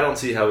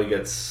see how he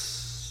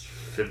gets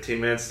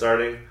 15 minutes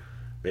starting.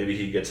 Maybe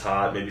he gets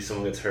hot. Maybe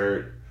someone gets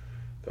hurt.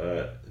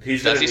 But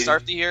does he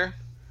start the year?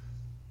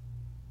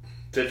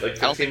 Like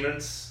 15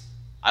 minutes.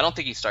 I don't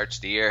think he starts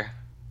the year.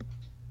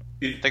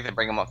 I think they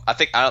bring him up. I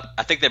think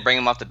they bring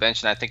him off the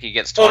bench, and I think he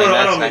gets 20 minutes.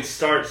 I don't mean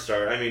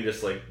start. I mean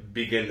just like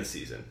begin the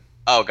season.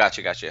 Oh,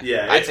 gotcha.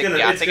 Yeah, I think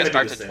it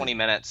starts at 20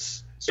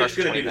 minutes. It's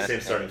going to be the same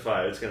starting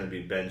 5. It's going to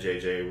be Ben,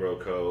 JJ,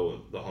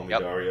 Rocco, the homie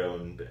Dario,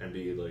 and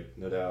Embiid, like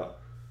no doubt.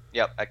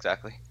 Yep,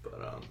 exactly. But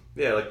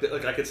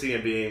like I could see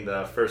him being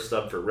the first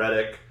sub for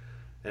Redick,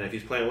 and if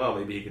he's playing well,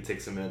 maybe he could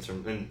take some minutes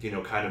and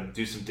kind of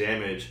do some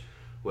damage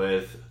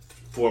with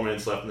 4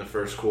 minutes left in the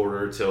first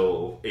quarter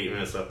till 8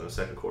 minutes left in the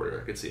second quarter.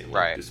 I could see him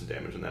do some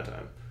damage in that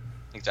time.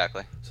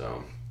 Exactly.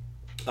 So,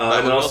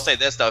 but we'll say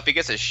this though: if he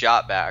gets his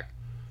shot back,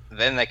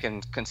 then they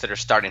can consider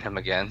starting him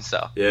again.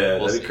 So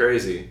that'd be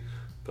crazy.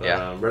 But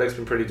Redick's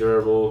been pretty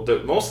durable.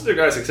 Most of their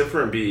guys, except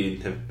for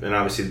Embiid, and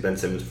obviously Ben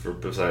Simmons,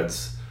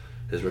 besides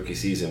his rookie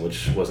season,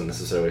 which wasn't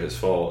necessarily his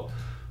fault,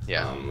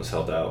 was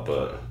held out.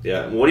 But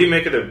what do you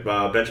make of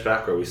the bench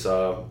back row? We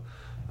saw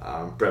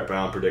Brett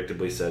Brown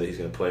predictably said he's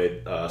going to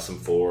play some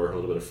 4, a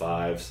little bit of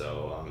 5,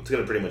 so it's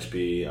going to pretty much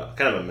be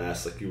kind of a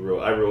mess. Like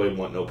I really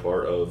want no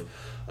part of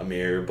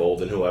Amir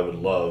Bolden, who I would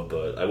love,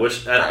 but I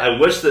wish that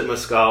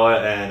Muscala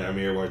and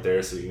Amir weren't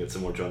there so we can get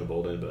some more Jonah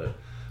Bolden. But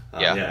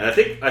and I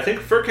think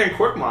Furkan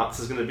Korkmaz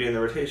is going to be in the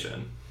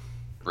rotation.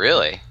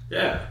 Really?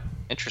 Yeah.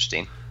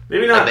 Interesting.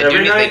 Maybe not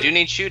every night. They do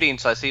need shooting,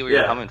 so I see where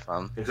you're coming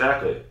from.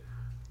 Exactly.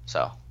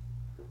 So,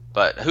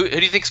 but who do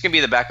you think is going to be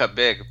the backup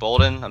big?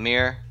 Bolden,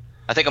 Amir?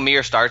 I think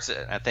Amir starts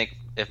it. I think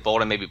if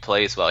Bolden maybe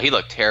plays well, he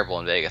looked terrible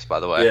in Vegas,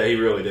 by the way. Yeah, he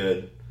really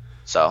did.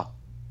 So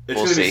it's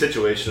going to be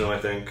situational, I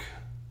think.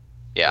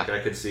 Yeah, like I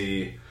could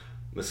see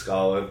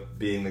Muscala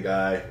being the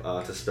guy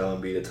to spell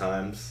Embiid at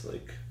times.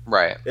 Like,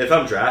 right. If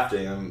I'm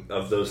drafting,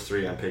 of those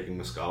 3, I'm picking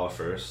Muscala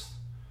first.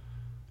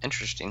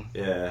 Interesting.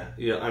 Yeah.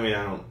 I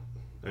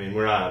mean,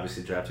 we're not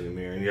obviously drafting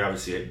Amir, and you're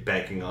obviously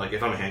banking. Like,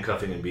 if I'm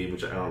handcuffing Embiid,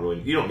 which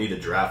you don't need to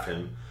draft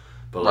him.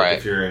 But like,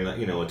 if you're in a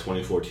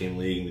 2014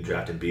 league and you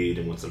draft Embiid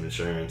and want some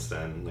insurance,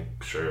 then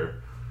like sure.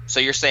 So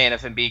you're saying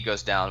if Embiid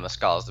goes down,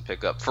 Muscala's the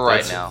pickup for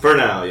right now? For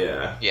now,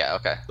 yeah. Yeah.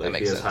 Okay. Like, that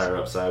makes sense. He has higher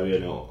upside. We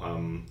know. I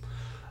don't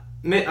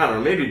know.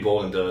 Maybe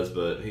Bolden does,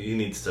 but he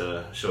needs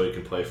to show he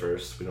can play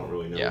first. We don't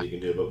really know what he can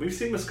do, but we've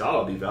seen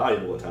Muscala be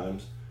valuable at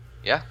times.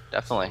 Yeah,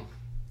 definitely.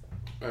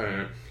 All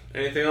right.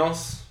 Anything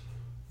else?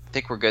 I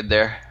think we're good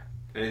there.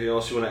 Anything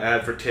else you want to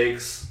add for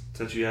takes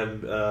since you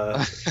have?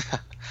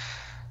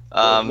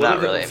 Not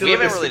really. We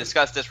haven't really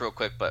discussed this real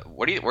quick, but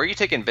where are you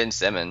taking Ben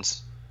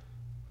Simmons?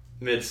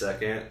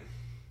 Mid-second.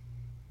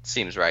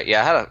 Seems right.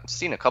 Yeah,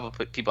 seen a couple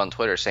people on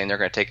Twitter saying they're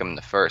going to take him in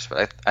the first,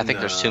 but I think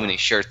there's too many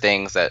sure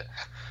things that.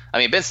 I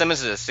mean, Ben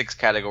Simmons is a 6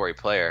 category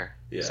player,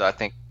 so I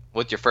think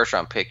with your first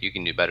round pick, you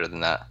can do better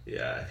than that.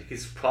 Yeah, I think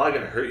he's probably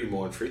going to hurt you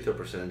more in free throw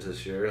percentage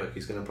this year. Like,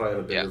 he's going to probably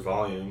have a bigger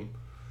volume.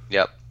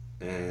 Yep.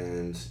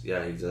 And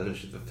yeah, he doesn't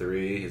shoot the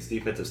 3. His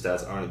defensive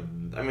stats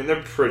aren't. I mean,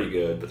 they're pretty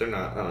good, but they're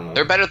not. I don't know.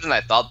 They're better than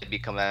I thought they'd be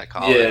coming out of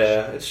college.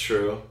 Yeah, it's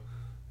true.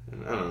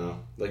 And I don't know.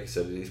 Like you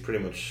said, he's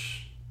pretty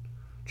much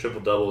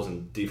triple doubles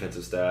and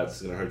defensive stats.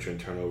 He's gonna hurt you in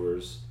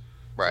turnovers.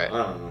 Right. So,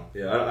 I don't know.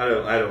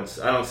 Yeah, I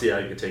don't see how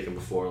you could take him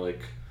before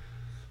like.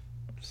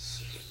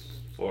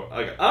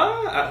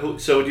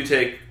 So would you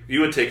take?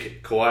 You would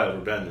take Kawhi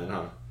over Ben then,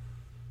 huh?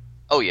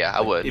 Oh yeah,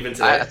 I would. Even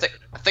today?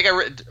 I think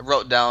I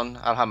wrote down.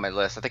 I don't have my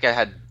list. I think I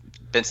had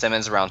Ben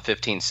Simmons around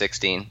 15,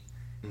 16,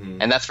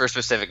 and that's for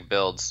specific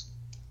builds.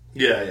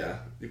 Yeah.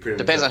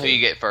 Depends on who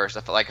you get first.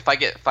 I feel like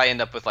if I end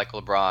up with like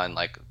LeBron,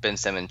 like Ben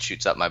Simmons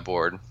shoots up my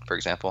board, for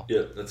example.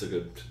 Yeah, that's a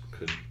good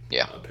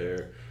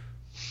pair.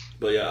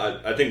 But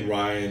yeah, I think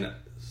Ryan,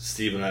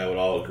 Steve, and I would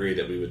all agree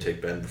that we would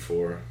take Ben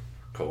before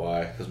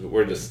Kawhi because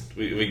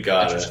we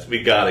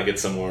gotta get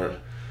some more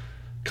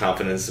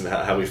confidence in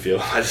how we feel.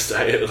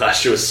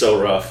 Last year was so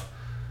rough.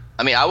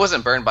 I mean, I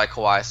wasn't burned by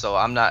Kawhi, so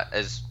I'm not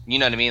as, you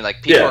know what I mean?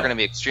 Like, people are going to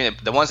be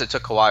the ones that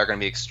took Kawhi are going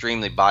to be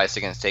extremely biased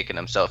against taking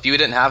him. So if you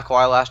didn't have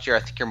Kawhi last year, I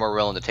think you're more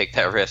willing to take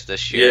that risk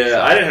this year. Yeah,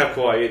 so. I didn't have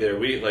Kawhi either.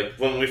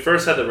 When we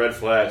first had the red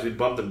flags, we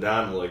bumped him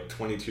down to like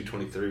 22,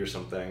 23 or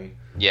something.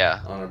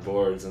 Yeah. On our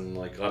boards, and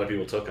like a lot of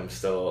people took him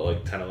still at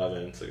like 10,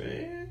 11. It's like,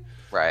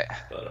 Right.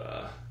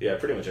 But yeah,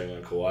 pretty much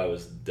everyone Kawhi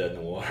was dead in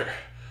the water.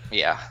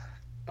 Yeah.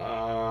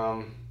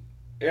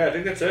 Yeah, I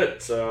think that's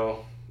it.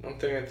 So I don't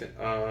think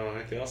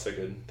anything else I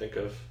could think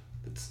of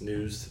that's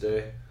news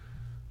today.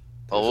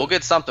 Well, we'll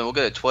get something. We'll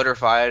get a Twitter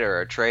fight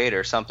or a trade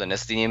or something.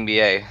 It's the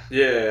NBA.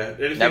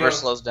 Yeah. Never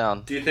slows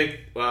down. Do you think?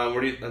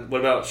 What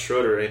about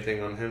Schroeder?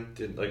 Anything on him?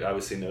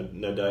 Obviously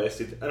no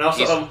dice. And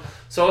also,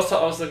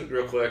 I was looking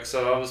real quick.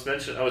 So I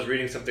was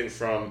reading something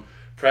from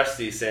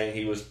Presti saying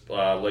he was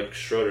like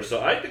Schroeder.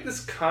 So I think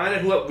this kind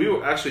of we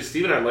were actually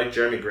Steve and I like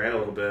Jeremy Grant a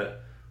little bit.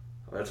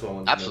 That's what I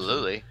wanted to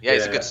Absolutely. Yeah,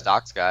 he's a good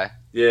stocks guy.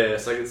 Yeah,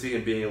 so I can see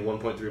him being a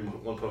 1.3,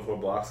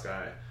 1.4 blocks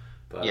guy.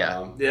 But,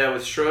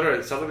 with Schroeder,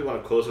 it sounds like they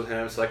want to close with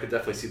him, so I could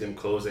definitely see them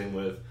closing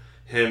with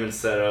him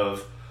instead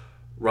of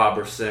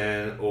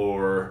Robertson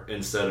or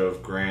instead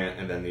of Grant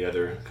and then the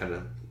other kind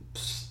of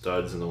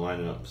studs in the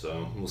lineup.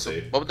 So we'll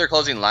see. What would their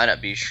closing lineup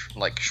be?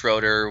 Like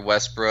Schroeder,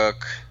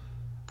 Westbrook,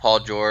 Paul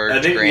George,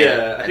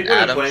 Grant, I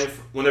think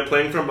when they're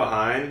playing from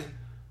behind,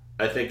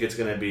 I think it's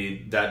going to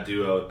be that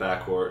duo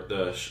backcourt,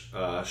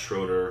 the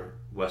Schroeder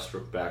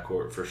Westbrook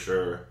backcourt for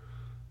sure.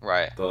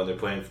 Right. But when they're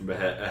playing from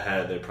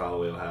ahead, they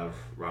probably will have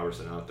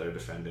Robertson out there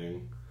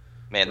defending.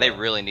 Man, they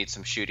really need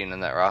some shooting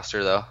in that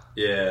roster, though.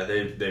 Yeah,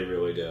 they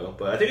really do.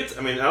 But I think it's.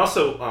 I mean, I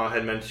also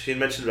she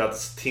mentioned about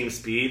this team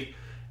speed,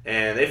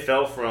 and they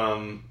fell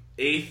from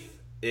 8th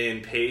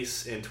in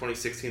pace in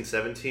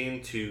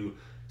 2016-17 to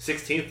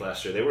 16th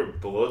last year. They were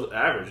below the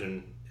average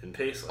in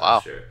pace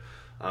last year.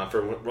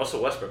 For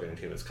Russell Westbrook and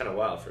the team, it's kind of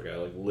wild for a guy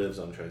who lives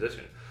on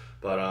transition.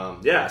 But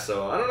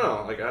so I don't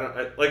know.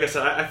 Like I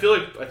said, I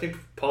think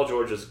Paul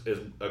George is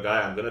a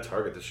guy I'm going to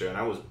target this year, and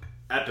I was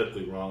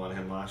epically wrong on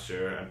him last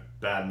year. A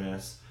bad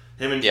miss.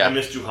 I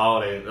missed Drew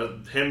Holiday.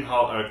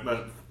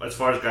 As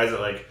far as guys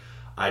that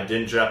I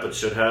didn't draft but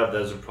should have,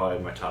 those are probably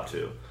my top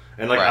 2.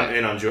 And I'm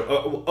in on Drew.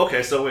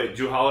 Okay, so wait,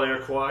 Drew Holiday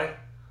or Kawhi?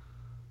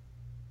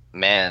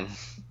 Man,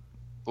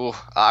 Ooh,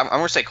 I'm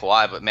going to say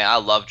Kawhi, but man, I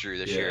love Drew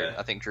this year.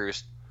 I think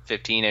Drew's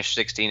 15-ish,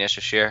 16-ish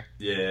this year.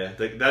 Yeah,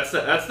 that's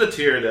the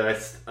tier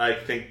that I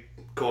think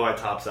Kawhi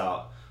tops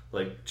out.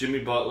 Like Jimmy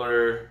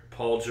Butler,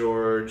 Paul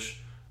George,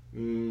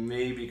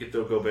 maybe you could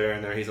throw Gobert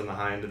in there. He's on the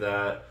high end of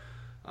that.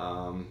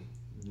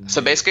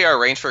 So basically, our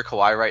range for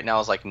Kawhi right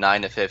now is like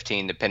 9 to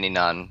 15, depending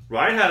on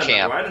Ryan had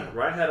camp.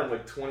 Ryan had him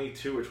like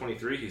 22 or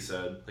 23. He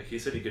said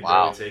he could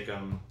barely take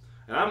him.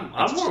 And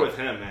I'm more with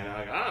him,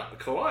 man. Like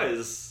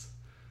Kawhi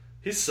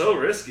he's so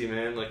risky,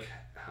 man. Like.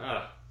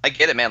 I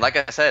get it, man. Like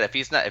I said,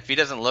 if he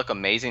doesn't look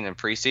amazing in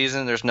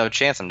preseason, there's no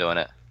chance I'm doing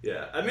it.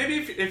 Yeah, maybe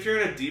if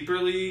you're in a deeper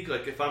league,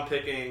 like if I'm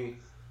picking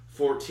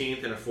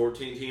 14th in a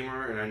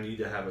 14-teamer and I need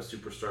to have a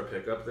superstar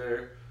pick up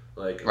there,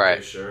 like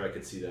okay, sure, I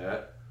could see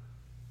that.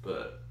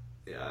 But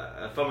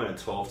yeah, if I'm in a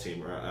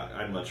 12-teamer,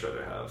 I'd much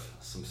rather have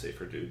some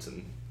safer dudes.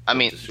 I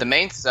mean, the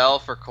main sell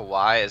for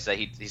Kawhi is that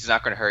he's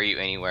not going to hurt you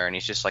anywhere, and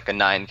he's just like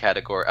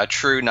a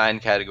true 9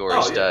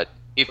 category stud. Yeah.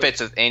 He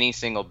fits with any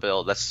single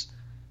build. That's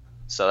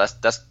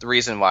the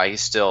reason why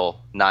he's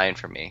still 9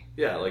 for me.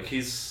 Yeah, like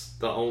he's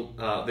the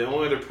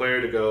only other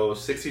player to go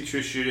 60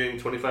 true shooting,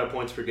 25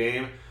 points per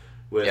game,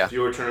 with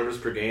fewer turnovers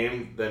per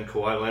game than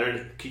Kawhi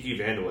Leonard, Kiki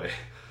Vandeweghe.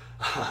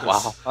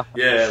 Wow.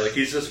 Yeah, like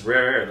he's just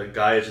rare. The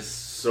guy is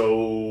just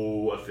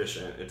so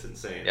efficient. It's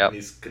insane. Yep.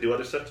 And he could do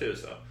other stuff too.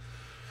 So.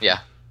 Yeah.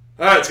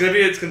 All right, it's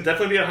gonna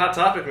definitely be a hot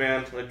topic,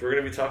 man. Like we're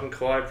gonna be talking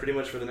Kawhi pretty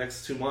much for the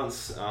next 2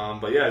 months.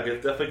 But yeah,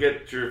 definitely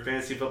get your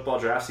fantasy football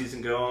draft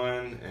season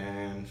going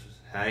and.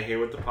 Hang here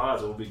with the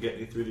pods. We'll be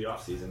getting you through the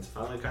off season. It's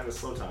finally kind of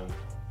slow time.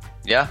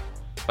 Yeah,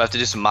 we'll have to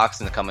do some mocks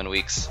in the coming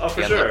weeks. Oh,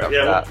 for sure.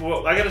 Yeah,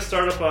 well, I got to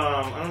start up.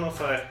 I don't know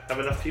if I have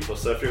enough people.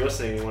 So if you're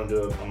listening, and you want to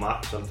do a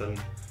mock or something,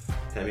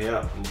 hit me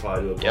up. We'll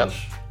probably do a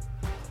bunch.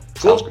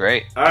 Cool. Sounds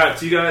great. All right,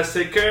 so you guys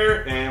take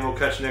care, and we'll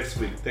catch you next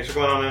week. Thanks for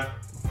coming on, man.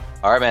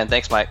 All right, man.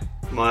 Thanks, Mike.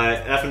 My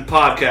effing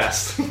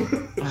podcast.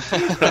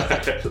 All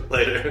right,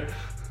 later.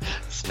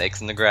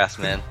 Snakes in the grass,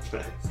 man.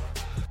 Thanks.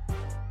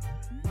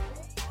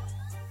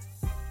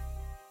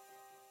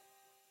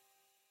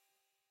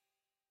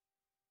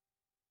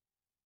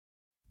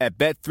 At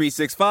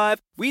Bet365,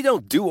 we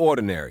don't do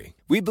ordinary.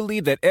 We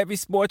believe that every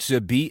sport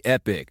should be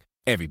epic.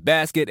 Every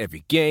basket,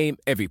 every game,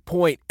 every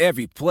point,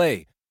 every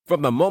play.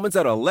 From the moments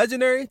that are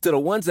legendary to the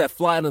ones that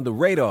fly under the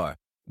radar.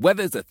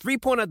 Whether it's a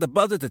three-pointer at the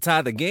buzzer to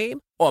tie the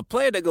game or a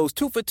player that goes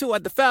 2 for 2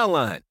 at the foul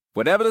line.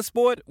 Whatever the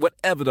sport,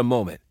 whatever the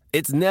moment.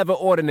 It's never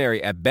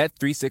ordinary at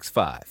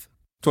Bet365.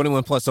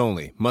 21 plus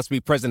only. Must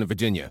be present in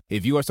Virginia.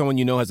 If you or someone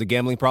you know has a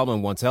gambling problem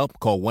and wants help,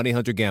 call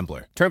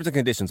 1-800-GAMBLER. Terms and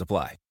conditions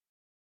apply.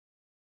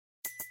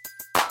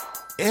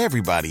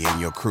 Everybody in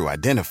your crew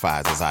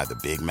identifies as either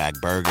Big Mac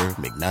Burger,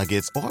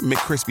 McNuggets, or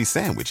McCrispy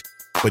Sandwich.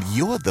 But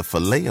you're the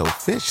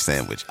Filet-O-Fish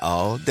Sandwich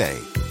all day.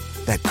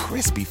 That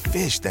crispy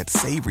fish, that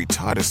savory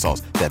tartar sauce,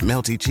 that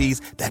melty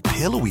cheese, that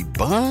pillowy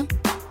bun.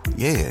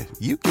 Yeah,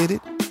 you get it.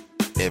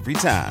 Every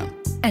time.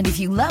 And if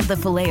you love the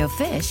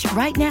Filet-O-Fish,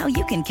 right now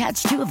you can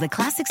catch 2 of the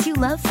classics you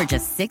love for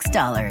just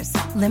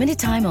 $6. Limited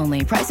time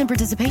only. Price and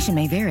participation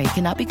may vary.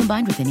 Cannot be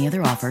combined with any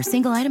other offer.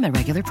 Single item at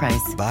regular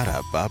price.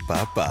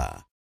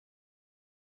 Ba-da-ba-ba-ba.